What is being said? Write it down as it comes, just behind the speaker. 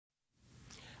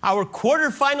Our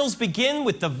quarterfinals begin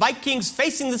with the Vikings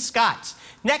facing the Scots.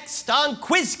 Next on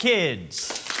Quiz Kids.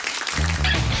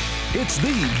 It's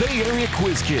the Bay Area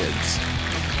Quiz Kids.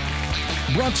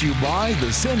 Brought to you by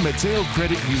the San Mateo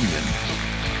Credit Union.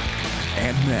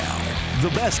 And now, the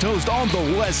best host on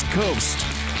the West Coast,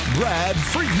 Brad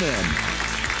Friedman.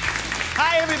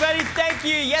 Hi, everybody. Thank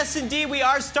you. Yes, indeed, we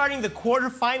are starting the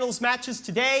quarterfinals matches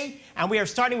today, and we are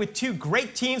starting with two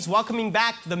great teams welcoming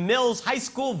back the Mills High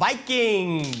School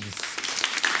Vikings.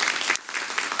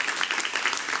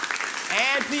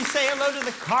 And please say hello to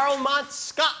the Carlmont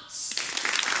Scots.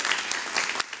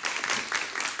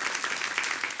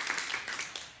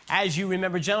 As you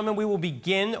remember, gentlemen, we will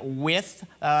begin with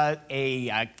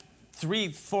a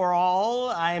three-for-all.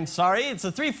 I am sorry, it's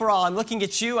a three-for-all. I'm looking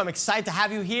at you. I'm excited to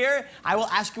have you here. I will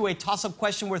ask you a toss-up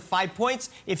question worth 5 points.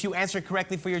 If you answer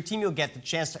correctly for your team, you'll get the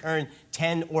chance to earn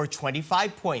 10 or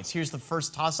 25 points. Here's the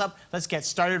first toss-up. Let's get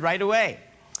started right away.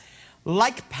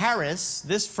 Like Paris,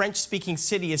 this French-speaking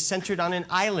city is centered on an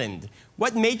island.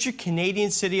 What major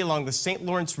Canadian city along the St.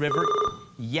 Lawrence River?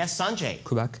 Yes, Sanjay.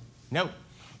 Quebec. No.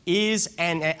 Is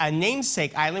a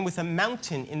namesake island with a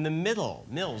mountain in the middle.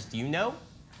 Mills, do you know?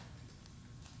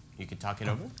 You could talk it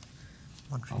over.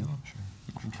 Montreal.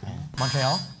 Montreal.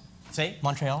 Montreal. Say?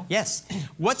 Montreal. Yes.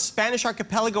 What Spanish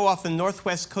archipelago off the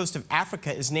northwest coast of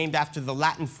Africa is named after the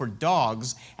Latin for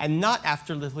dogs and not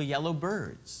after little yellow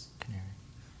birds?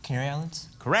 Canary Islands.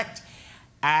 Correct.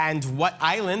 And what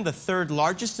island, the third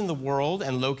largest in the world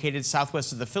and located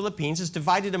southwest of the Philippines, is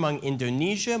divided among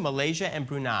Indonesia, Malaysia, and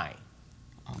Brunei?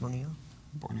 Borneo.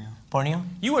 Borneo. Borneo.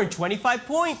 You earned 25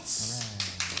 points. All right.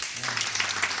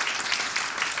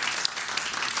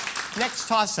 Next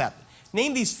toss-up.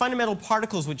 Name these fundamental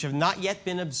particles which have not yet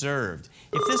been observed.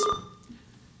 If this...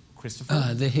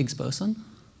 Christopher? The Higgs boson?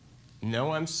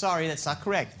 No, I'm sorry, that's not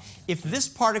correct. If this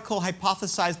particle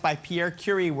hypothesized by Pierre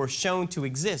Curie were shown to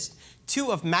exist,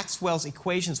 two of Maxwell's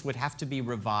equations would have to be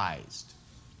revised.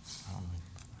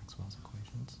 Maxwell's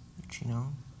equations.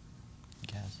 Neutrino.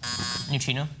 Guess.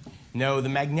 Neutrino. No, the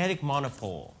magnetic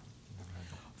monopole.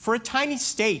 For a tiny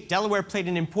state, Delaware played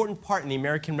an important part in the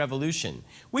American Revolution.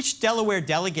 Which Delaware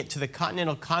delegate to the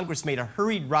Continental Congress made a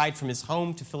hurried ride from his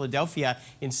home to Philadelphia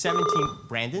in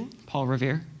Brandon? Paul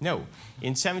Revere? No,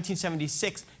 in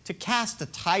 1776 to cast a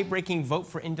tie-breaking vote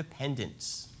for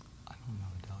independence. I don't know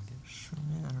a delegate.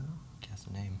 Sherman. I don't know. Guess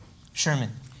a name. Sherman.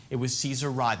 It was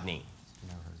Caesar Rodney.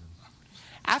 Never heard of him.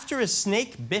 After a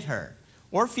snake bit her,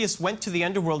 Orpheus went to the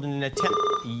underworld in an attempt...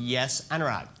 Yes,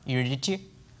 Anurag. Eurydice.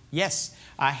 Yes.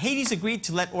 Hades agreed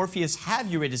to let Orpheus have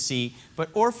Eurydice, but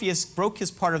Orpheus broke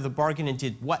his part of the bargain and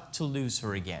did what to lose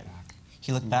her again?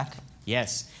 He looked back.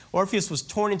 Yes. Orpheus was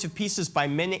torn into pieces by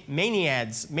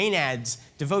Maenads,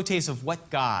 devotees of what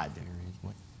god? Furies.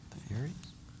 What? The Furies?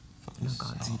 No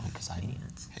gods. Poseidon.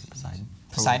 Poseidon.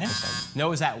 Poseidon? No, it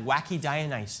was that wacky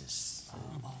Dionysus.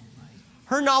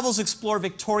 Her novels explore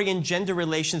Victorian gender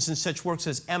relations in such works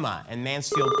as Emma and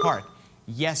Mansfield Park.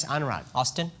 Yes, Anurag.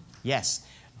 Austen. Yes.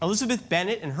 Elizabeth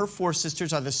Bennet and her four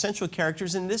sisters are the central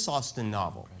characters in this Austen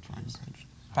novel.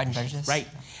 Pride and Prejudice. Right.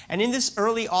 And in this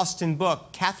early Austen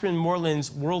book, Catherine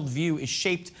Morland's worldview is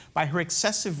shaped by her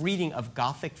excessive reading of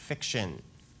Gothic fiction.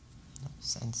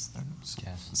 Sense. I don't know.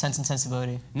 Guess. Sense and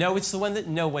Sensibility. No, it's the one that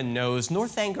no one knows.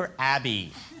 Northanger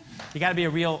Abbey. You got to be a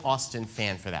real Austen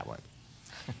fan for that one.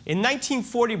 In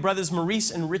 1940, brothers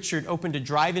Maurice and Richard opened a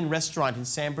drive-in restaurant in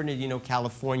San Bernardino,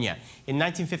 California. In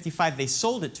 1955, they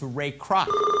sold it to Ray Kroc.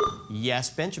 Yes,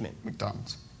 Benjamin.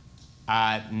 McDonald's.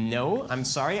 No, I'm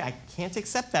sorry, I can't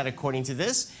accept that according to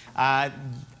this.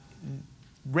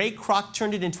 Ray Kroc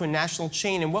turned it into a national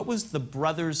chain, and what was the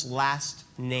brothers' last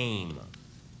name?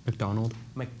 McDonald?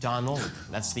 McDonald.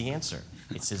 That's the answer.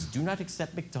 It says, do not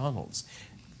accept McDonald's.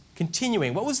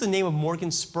 Continuing, what was the name of Morgan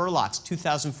Spurlock's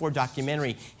 2004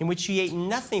 documentary in which he ate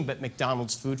nothing but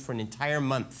McDonald's food for an entire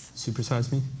month? Super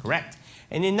Size Me? Correct.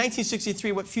 And in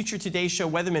 1963, what future Today Show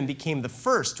weatherman became the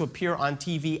first to appear on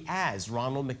TV as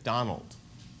Ronald McDonald?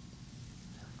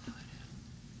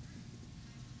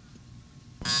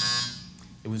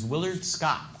 It was Willard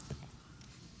Scott,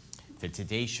 the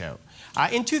Today Show.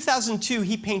 In 2002,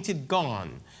 he painted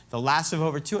Gone, the last of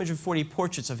over 240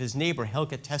 portraits of his neighbor,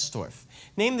 Helga Testorf.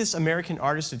 Name this American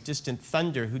artist of distant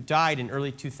thunder who died in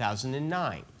early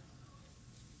 2009.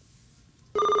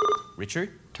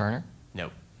 Richard? Turner.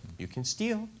 No. You can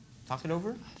steal. Talk it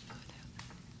over.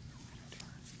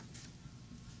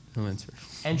 No answer.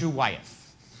 Andrew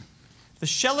Wyeth. The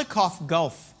Shelikof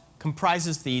Gulf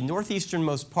comprises the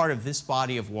northeasternmost part of this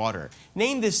body of water.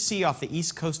 Name this sea off the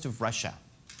east coast of Russia.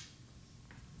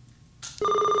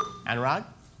 Anurag?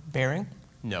 Bering.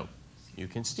 No. You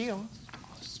can steal.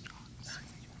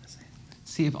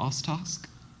 Sea of Okhotsk.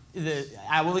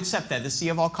 I will accept that. The Sea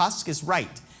of Okhotsk is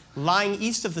right. Lying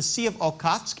east of the Sea of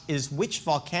Okhotsk is which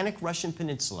volcanic Russian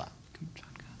peninsula?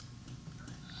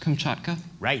 Kamchatka.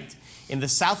 Right. In the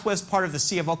southwest part of the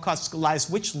Sea of Okhotsk lies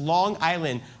which long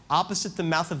island opposite the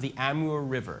mouth of the Amur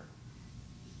River?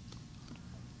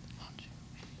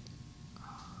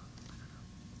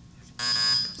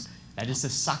 That is the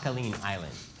Sakhalin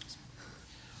Island.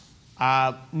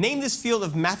 Name this field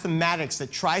of mathematics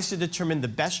that tries to determine the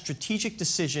best strategic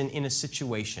decision in a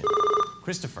situation.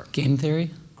 Christopher. Game theory.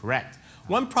 Correct.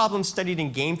 One problem studied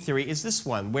in game theory is this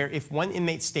one, where if one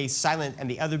inmate stays silent and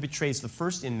the other betrays the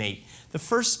first inmate, the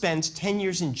first spends 10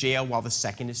 years in jail while the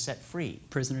second is set free.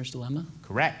 Prisoner's dilemma.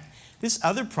 Correct. This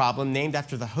other problem, named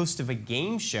after the host of a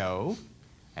game show,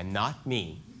 and not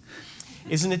me,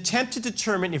 is an attempt to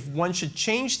determine if one should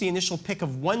change the initial pick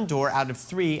of one door out of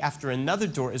 3 after another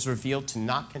door is revealed to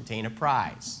not contain a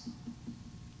prize.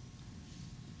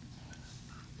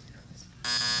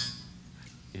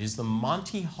 It is the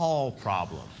Monty Hall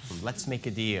problem from Let's Make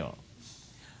a Deal.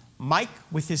 Mike,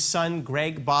 with his son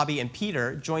Greg, Bobby, and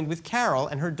Peter, joined with Carol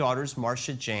and her daughters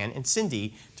Marcia, Jan, and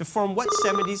Cindy to form what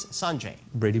 70s Sanjay?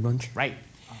 Brady Bunch. Right.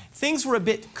 Things were a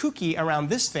bit kooky around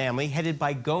this family, headed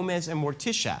by Gomez and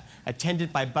Morticia,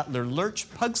 attended by butler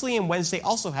Lurch. Pugsley and Wednesday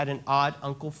also had an odd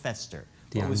Uncle Fester.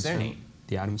 What was their name?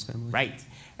 The Addams Family. Right.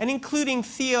 And including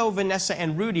Theo, Vanessa,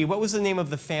 and Rudy, what was the name of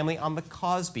the family on The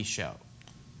Cosby Show?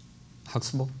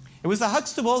 Huxtable. It was the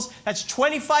Huxtables. That's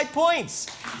 25 points.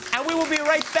 And we will be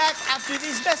right back after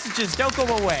these messages. Don't go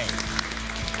away.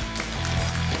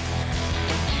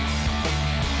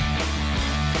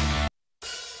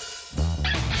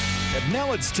 And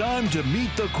now it's time to meet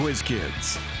the Quiz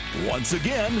Kids. Once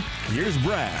again, here's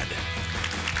Brad.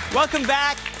 Welcome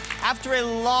back. After a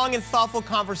long and thoughtful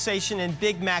conversation and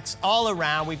Big Macs all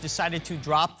around, we've decided to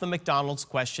drop the McDonald's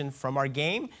question from our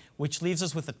game, which leaves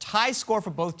us with a tie score for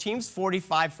both teams,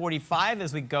 45-45,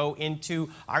 as we go into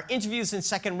our interviews in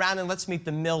second round. And let's meet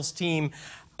the Mills team.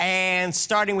 And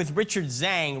starting with Richard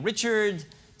Zhang. Richard,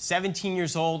 17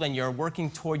 years old, and you're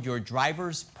working toward your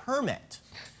driver's permit.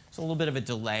 It's a little bit of a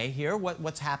delay here.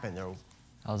 What's happened?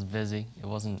 I was busy. It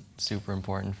wasn't super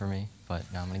important for me, but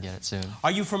now I'm going to get it soon.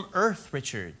 Are you from Earth,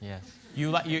 Richard? Yes.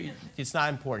 It's not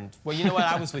important. Well, you know what?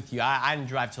 I was with you. I didn't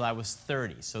drive till I was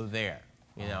 30, so there,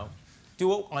 you know.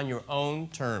 Do it on your own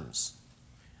terms.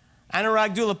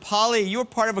 Anurag Dulapalli, you're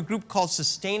part of a group called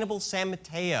Sustainable San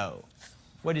Mateo.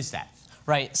 What is that?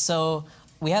 Right, so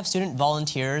we have student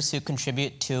volunteers who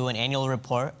contribute to an annual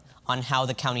report on how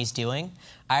the county's doing.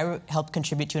 I helped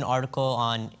contribute to an article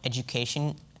on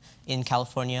education in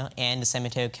California and the San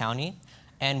Mateo County,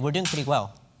 and we're doing pretty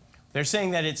well. They're saying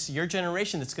that it's your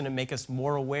generation that's going to make us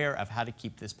more aware of how to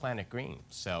keep this planet green.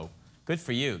 So good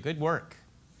for you. Good work.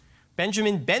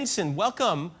 Benjamin Benson,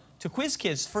 welcome to Quiz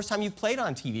Kids. First time you've played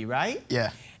on TV, right?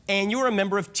 Yeah. And you're a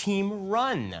member of Team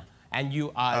Run. And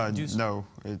you do... No,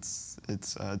 it's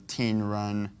a Teen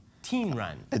Run. Teen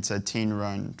Run. It's a Teen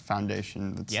Run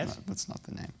Foundation. That's not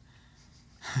the name.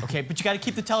 Okay, but you got to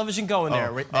keep the television going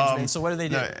there, Benjamin. So what do they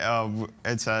do? No,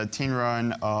 it's a Teen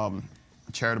Run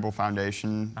charitable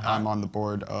foundation. I'm on the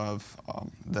board of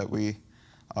that. We're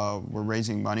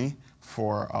raising money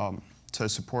for to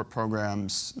support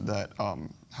programs that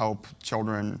help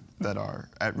children that are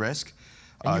at risk.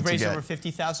 And you've raised over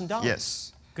 $50,000.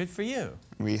 Yes. Good for you.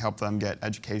 We help them get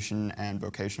education and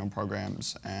vocational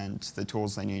programs and the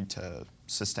tools they need to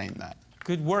sustain that.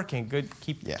 Good work and good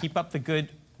keep up the good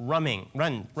run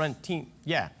team.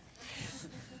 Yeah.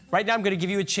 Right now I'm going to give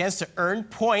you a chance to earn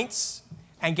points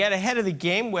and get ahead of the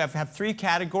game. We have 3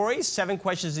 categories, 7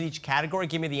 questions in each category.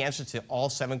 Give me the answer to all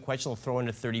 7 questions. I'll throw in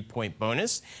a 30-point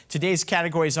bonus. Today's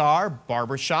categories are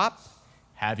barbershop,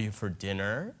 have you for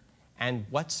dinner, and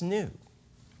what's new.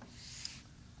 The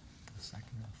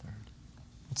second or third.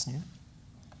 What's new?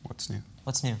 What's new?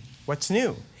 What's new? What's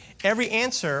new? Every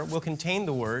answer will contain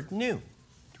the word new.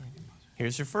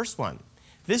 Here's your first one.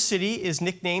 This city is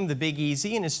nicknamed the Big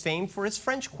Easy and is famed for its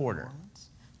French Quarter.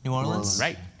 New Orleans?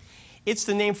 Right. It's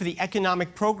the name for the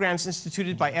economic programs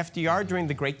instituted by FDR during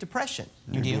the Great Depression.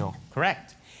 New Deal?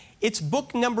 Correct. It's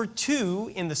book number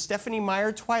 2 in the Stephenie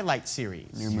Meyer Twilight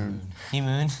series. New Moon. New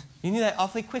Moon? You knew that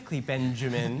awfully quickly,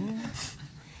 Benjamin.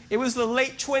 It was the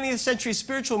late 20th century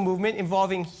spiritual movement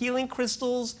involving healing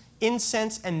crystals,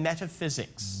 incense, and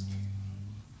metaphysics.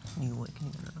 New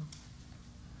Awakening?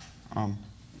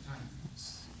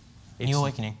 It's New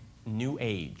Awakening. New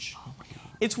Age.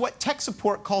 It's what tech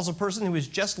support calls a person who is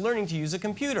just learning to use a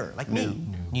computer, like me.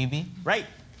 Newbie? Right.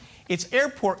 Its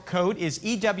airport code is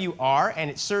EWR, and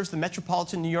it serves the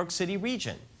metropolitan New York City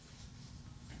region.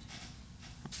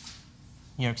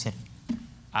 New York City.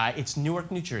 It's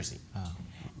Newark, New Jersey.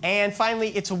 And finally,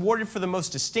 it's awarded for the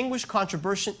most distinguished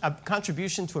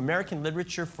contribution to American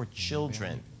literature for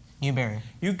children. Newberry.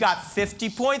 You got 50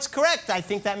 points correct. I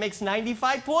think that makes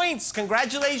 95 points.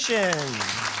 Congratulations.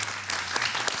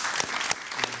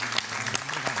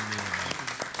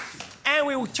 And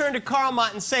we will turn to Carl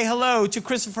Mott and say hello to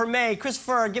Christopher May.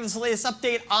 Christopher, give us the latest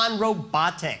update on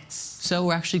robotics. So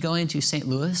we're actually going to St.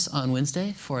 Louis on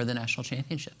Wednesday for the national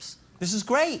championships. This is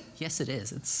great. Yes, it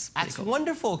is. It's pretty That's cool.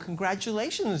 wonderful.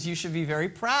 Congratulations. You should be very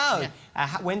proud.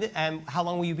 Yeah. How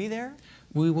long will you be there?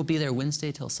 We will be there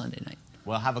Wednesday till Sunday night.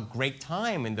 Well, have a great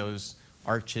time in those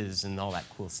arches and all that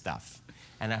cool stuff.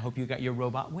 And I hope you got your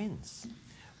robot wins.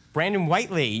 Brandon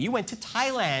Whiteley, you went to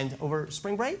Thailand over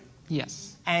spring break?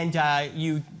 Yes. And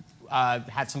you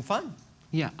had some fun.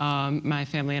 Yeah, my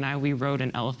family and I, we rode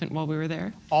an elephant while we were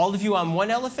there. All of you on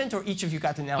one elephant, or each of you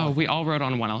got an Oh, elephant? we all rode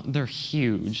on one elephant. They're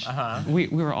huge. Uh-huh. We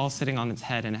were all sitting on its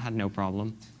head and it had no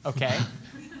problem. Okay.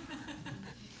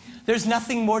 There's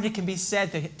nothing more that can be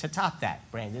said to top that,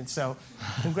 Brandon. So,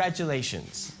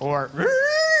 congratulations. Or,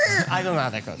 I don't know how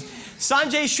that goes.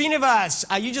 Sanjay Srinivas,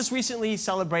 you just recently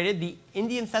celebrated the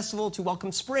Indian Festival to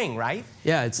welcome spring, right?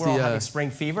 Yeah, it's We're all having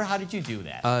spring fever. How did you do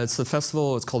that? it's the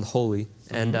festival. It's called Holi,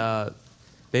 and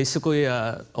basically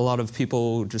a lot of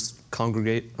people just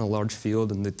congregate in a large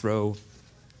field and they throw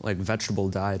like vegetable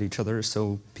dye at each other,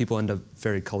 so people end up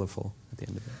very colorful at the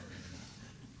end of it.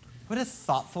 What a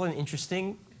thoughtful and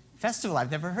interesting festival. I've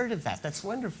never heard of that. That's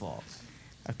wonderful.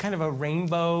 A kind of a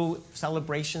rainbow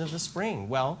celebration of the spring.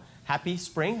 Well, happy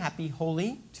spring, happy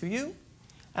Holi to you.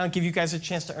 I'll give you guys a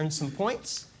chance to earn some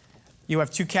points. You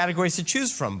have two categories to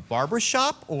choose from,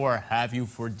 barbershop or have you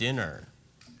for dinner?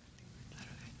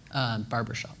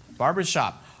 Barbershop.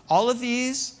 Barbershop. All of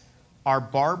these are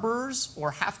barbers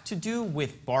or have to do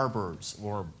with barbers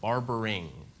or barbering.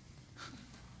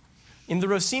 In the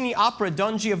Rossini opera,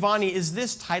 Don Giovanni is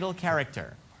this title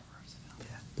character.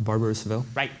 The Barber of Seville.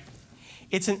 Right.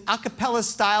 It's an a cappella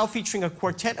style featuring a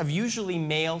quartet of usually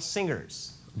male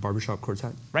singers. Barbershop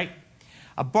Quartet. Right.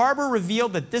 A barber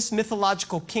revealed that this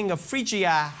mythological king of Phrygia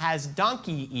has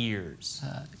donkey ears.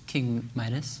 King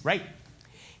Midas. Right.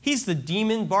 He's the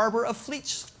demon barber of Fleet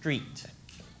Street.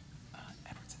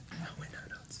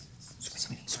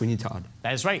 Sweeney Todd.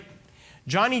 That is right.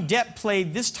 Johnny Depp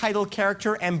played this title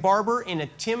character and barber in a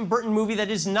Tim Burton movie that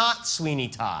is not Sweeney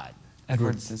Todd.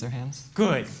 Edward Scissorhands.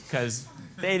 Good, because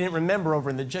they didn't remember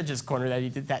over in the judges' corner that he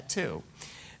did that too.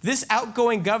 This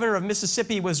outgoing governor of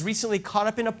Mississippi was recently caught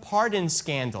up in a pardon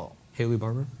scandal. Haley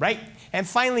Barber. Right. And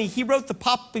finally, he wrote the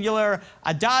popular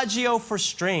Adagio for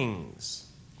Strings.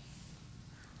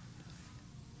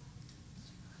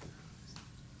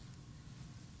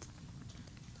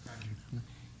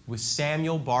 With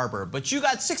Samuel Barber. But you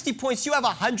got 60 points. You have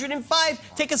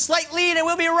 105. Take a slight lead, and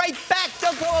we'll be right back.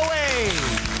 Don't go away.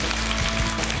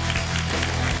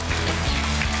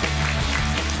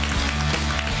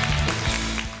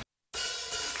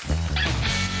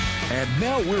 And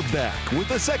now we're back with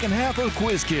the second half of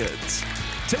Quiz Kids.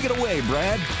 Take it away,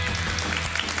 Brad.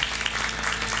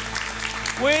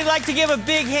 We'd like to give a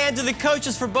big hand to the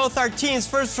coaches for both our teams.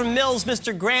 First from Mills,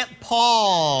 Mr. Grant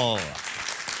Paul.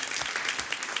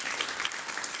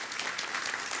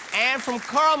 And from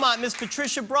Carlmont, Miss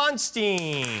Patricia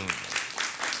Bronstein.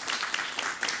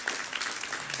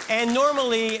 And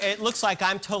normally, it looks like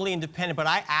I'm totally independent, but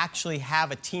I actually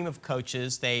have a team of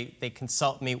coaches. They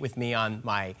consult with me on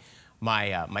my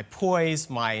poise,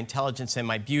 my intelligence, and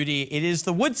my beauty. It is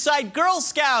the Woodside Girl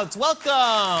Scouts.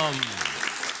 Welcome.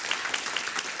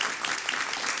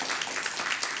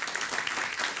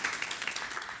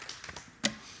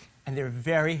 And they're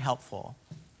very helpful.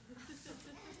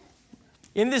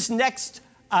 In this next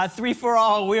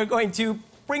 3-for-all, we are going to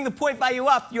bring the point value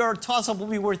up. Your toss-up will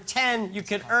be worth 10. You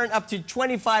can earn up to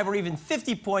 25 or even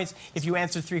 50 points if you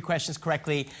answer 3 questions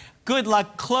correctly. Good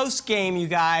luck. Close game, you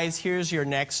guys. Here's your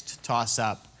next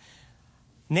toss-up.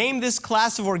 Name this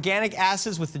class of organic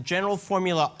acids with the general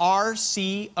formula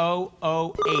RCOOH.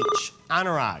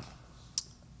 Anurag.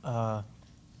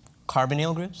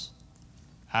 Carbonyl groups?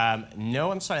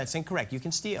 No, I'm sorry. That's incorrect. You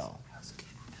can steal.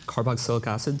 Carboxylic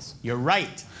acids. You're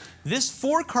right. This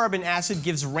 4-carbon acid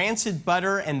gives rancid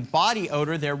butter and body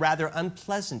odor. They're rather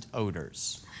unpleasant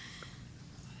odors.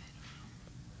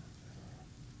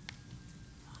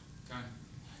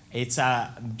 It's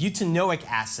butanoic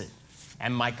acid.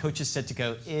 And my coaches said to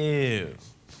go, ew.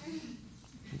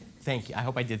 Thank you. I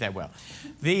hope I did that well.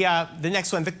 The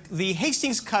next one. The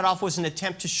Hastings cutoff was an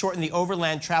attempt to shorten the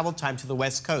overland travel time to the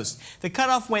West Coast. The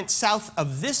cutoff went south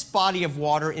of this body of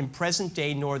water in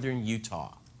present-day northern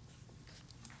Utah.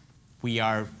 We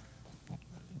are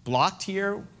blocked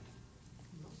here.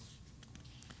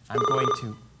 I'm going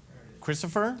to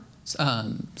Christopher.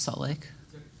 Salt Lake.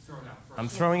 I'm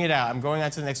throwing it out. I'm going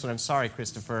on to the next one. I'm sorry,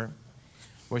 Christopher.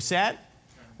 We're set?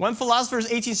 One philosopher's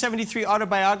 1873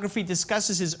 autobiography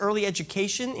discusses his early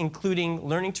education, including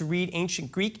learning to read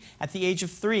ancient Greek at the age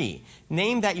of 3.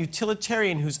 Name that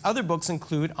utilitarian whose other books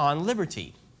include On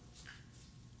Liberty.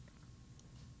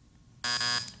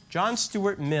 John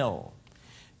Stuart Mill.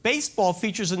 Baseball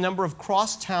features a number of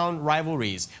crosstown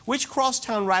rivalries. Which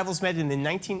crosstown rivals met in the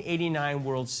 1989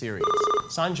 World Series?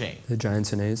 Sanjay. The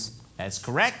Giants and A's. That's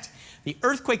correct. The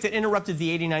earthquake that interrupted the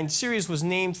 '89 series was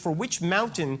named for which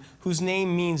mountain whose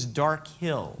name means dark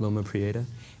hill? Loma Prieta.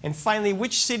 And finally,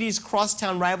 which city's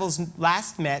crosstown rivals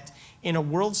last met in a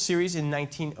World Series in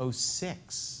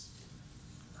 1906?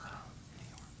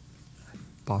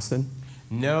 Boston.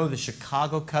 No, the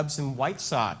Chicago Cubs and White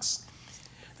Sox.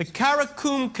 The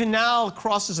Karakum Canal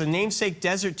crosses a namesake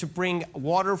desert to bring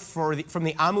water from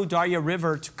the Amu Darya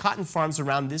River to cotton farms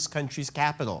around this country's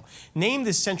capital. Name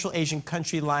this Central Asian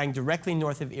country lying directly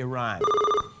north of Iran.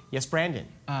 Yes, Brandon?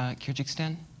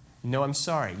 Kyrgyzstan? No, I'm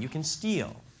sorry. You can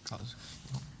steal.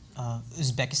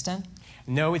 Uzbekistan?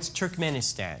 No, it's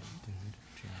Turkmenistan.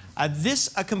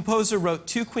 A composer wrote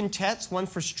 2 quintets, one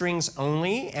for strings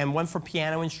only and one for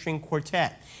piano and string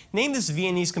quartet. Name this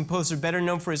Viennese composer better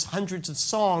known for his hundreds of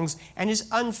songs and his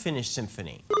unfinished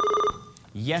symphony.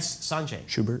 Yes, Sanjay.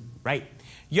 Schubert. Right.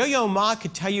 Yo-Yo Ma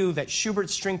could tell you that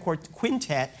Schubert's string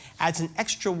quintet adds an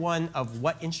extra one of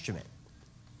what instrument?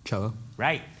 Cello.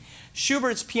 Right.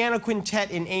 Schubert's piano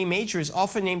quintet in A major is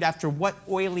often named after what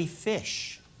oily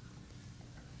fish?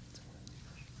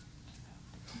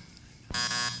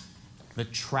 The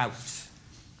trout.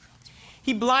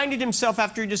 He blinded himself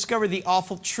after he discovered the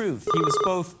awful truth. He was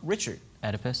both Richard.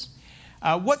 Oedipus.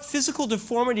 What physical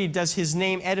deformity does his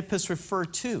name Oedipus refer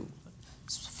to?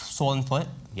 Swollen foot?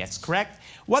 Yes, correct.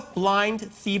 What blind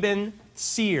Theban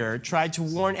seer tried to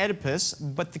warn Oedipus,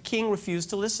 but the king refused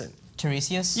to listen?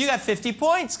 Tiresias? You got 50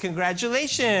 points.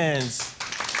 Congratulations.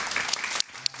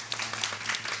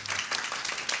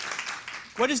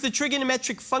 What is the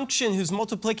trigonometric function whose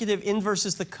multiplicative inverse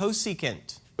is the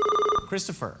cosecant?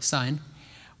 Christopher. Sine.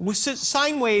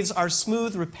 Sine waves are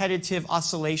smooth, repetitive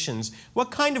oscillations. What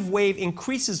kind of wave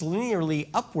increases linearly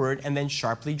upward and then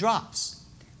sharply drops?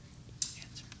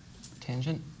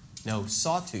 Tangent? No,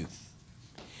 sawtooth.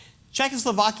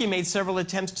 Czechoslovakia made several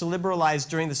attempts to liberalize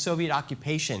during the Soviet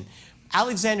occupation.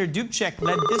 Alexander Dubček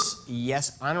led this.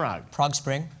 Yes, Anurag. Prague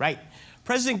Spring? Right.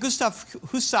 President Gustav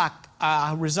Husak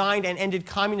resigned and ended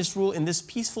communist rule in this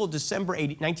peaceful December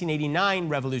 1989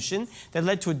 revolution that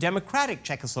led to a democratic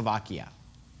Czechoslovakia.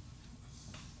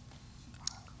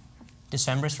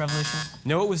 Decembrist Revolution?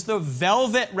 No, it was the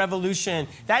Velvet Revolution.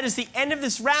 That is the end of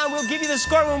this round. We'll give you the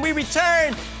score when we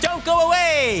return. Don't go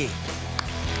away.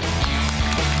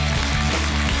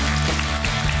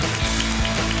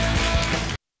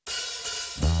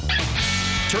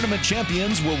 Tournament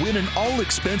champions will win an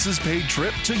all-expenses-paid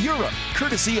trip to Europe,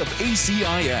 courtesy of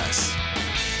ACIS.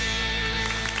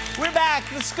 We're back.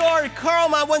 The score,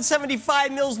 Carlmont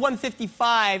 175, Mills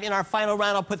 155. In our final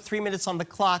round, I'll put 3 minutes on the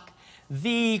clock.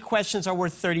 The questions are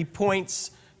worth 30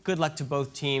 points. Good luck to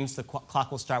both teams. The clock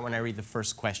will start when I read the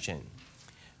first question.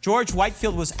 George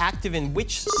Whitefield was active in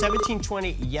which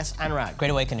 1720? Yes, Anurag.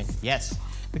 Great Awakening. Yes.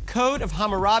 The Code of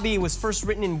Hammurabi was first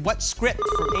written in what script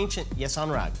for ancient? Yes,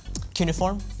 Anurag.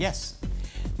 Cuneiform? Yes.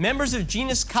 Members of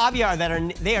genus Caviar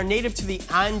they are native to the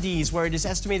Andes, where it is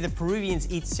estimated that Peruvians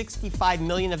eat 65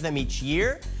 million of them each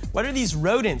year. What are these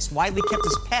rodents widely kept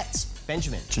as pets?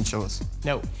 Benjamin. Chinchillas.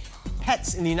 No.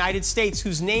 Pets in the United States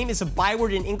whose name is a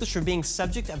byword in English for being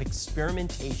subject of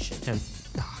experimentation.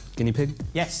 Guinea pig?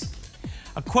 Yes.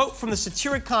 A quote from the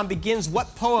Satyricon begins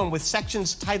what poem with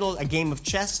sections titled A Game of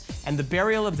Chess and The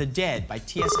Burial of the Dead by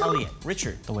T.S. Eliot?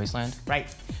 Richard. The Wasteland.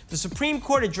 Right. The Supreme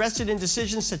Court addressed it in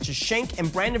decisions such as Schenck and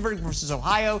Brandenburg versus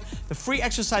Ohio. The Free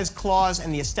Exercise Clause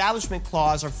and the Establishment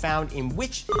Clause are found in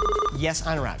which? Yes,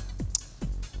 Anurag.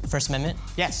 First Amendment?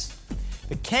 Yes.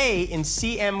 The K in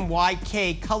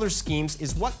CMYK color schemes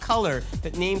is what color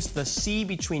that names the sea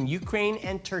between Ukraine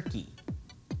and Turkey?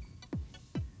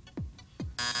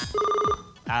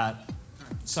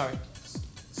 Sorry,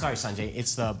 Sanjay,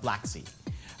 it's the Black Sea.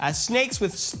 Snakes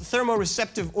with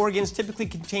thermoreceptive organs typically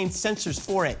contain sensors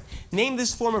for it. Name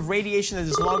this form of radiation that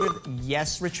is longer.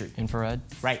 Yes, Richard. Infrared.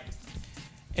 Right.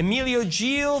 Emilio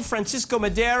Gil, Francisco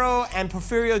Madero, and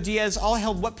Porfirio Diaz all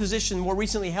held what position more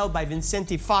recently held by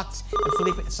Vicente Fox and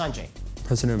Felipe Sanjay?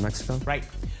 President of Mexico. Right.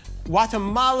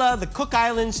 Guatemala, the Cook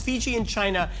Islands, Fiji, and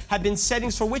China have been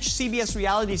settings for which CBS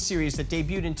reality series that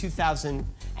debuted in 2000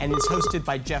 and is hosted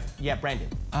by Brandon?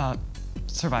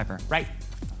 Survivor. Right.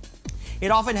 It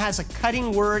often has a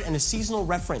cutting word and a seasonal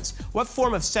reference. What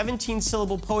form of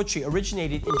 17-syllable poetry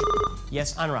originated in Japan?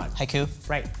 Yes, Anurag. Haiku.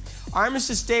 Right.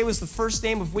 Armistice Day was the first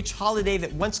name of which holiday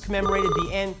that once commemorated the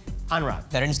end? Anurag.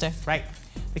 Veterans Day. Right.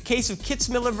 The case of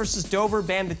Kitzmiller versus Dover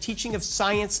banned the teaching of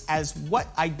science as what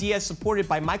idea supported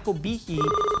by Michael Behe,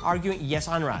 arguing, yes,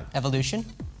 Anurag. Evolution.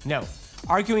 No.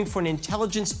 Arguing for an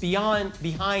intelligence behind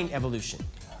evolution.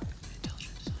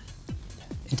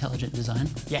 Intelligent design.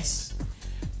 Yes.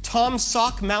 Tom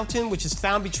Sauk Mountain, which is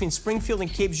found between Springfield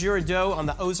and Cape Girardeau on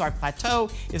the Ozark Plateau,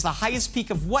 is the highest peak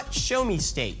of what show-me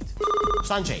state?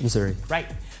 Sanjay. Missouri. Right.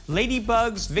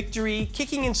 Ladybugs, Victory,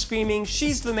 Kicking and Screaming,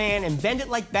 She's the Man, and Bend It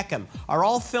Like Beckham are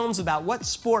all films about what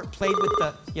sport played with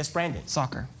the... Yes, Brandon.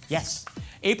 Soccer. Yes.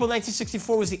 April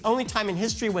 1964 was the only time in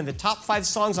history when the top 5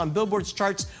 songs on Billboard's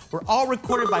charts were all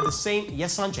recorded by the same...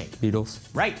 Yes, Sanjay. Beatles.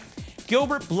 Right.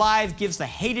 Gilbert Blythe gives the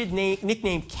hated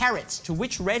nickname Carrots to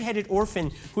which red-headed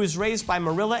orphan who was raised by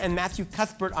Marilla and Matthew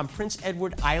Cuthbert on Prince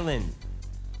Edward Island?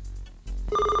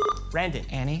 Brandon.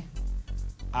 Annie.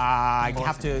 I Little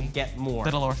have to Orphan Annie. get more.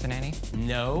 Little Orphan Annie.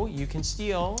 No, you can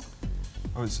steal.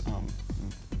 It was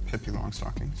Pippi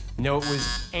Longstockings. No, it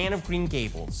was Anne of Green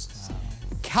Gables.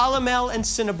 Calomel and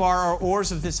cinnabar are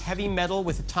ores of this heavy metal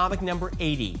with atomic number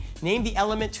 80. Name the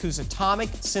element whose atomic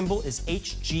symbol is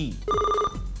Hg.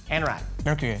 Anurag.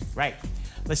 Mercury. Right.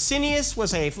 Licinius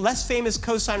was a less famous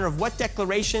co-signer of what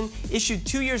declaration issued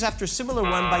 2 years after a similar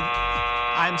one by...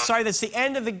 I'm sorry, that's the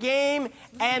end of the game.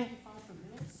 And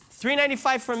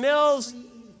 395 for Mills.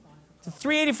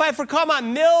 385 for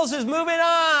Comont. Mills is moving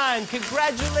on.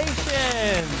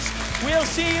 Congratulations. We'll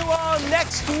see you all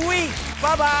next week.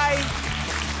 Bye-bye.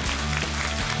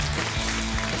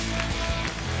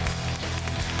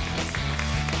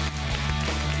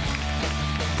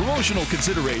 Promotional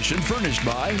consideration furnished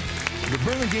by the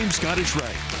Burlingame Scottish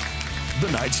Rite,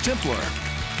 the Knights Templar,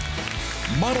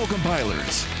 Model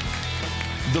Compilers,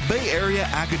 the Bay Area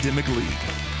Academic League.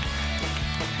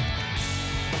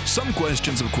 Some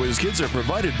questions of Quiz Kids are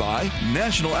provided by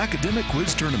National Academic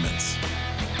Quiz Tournaments.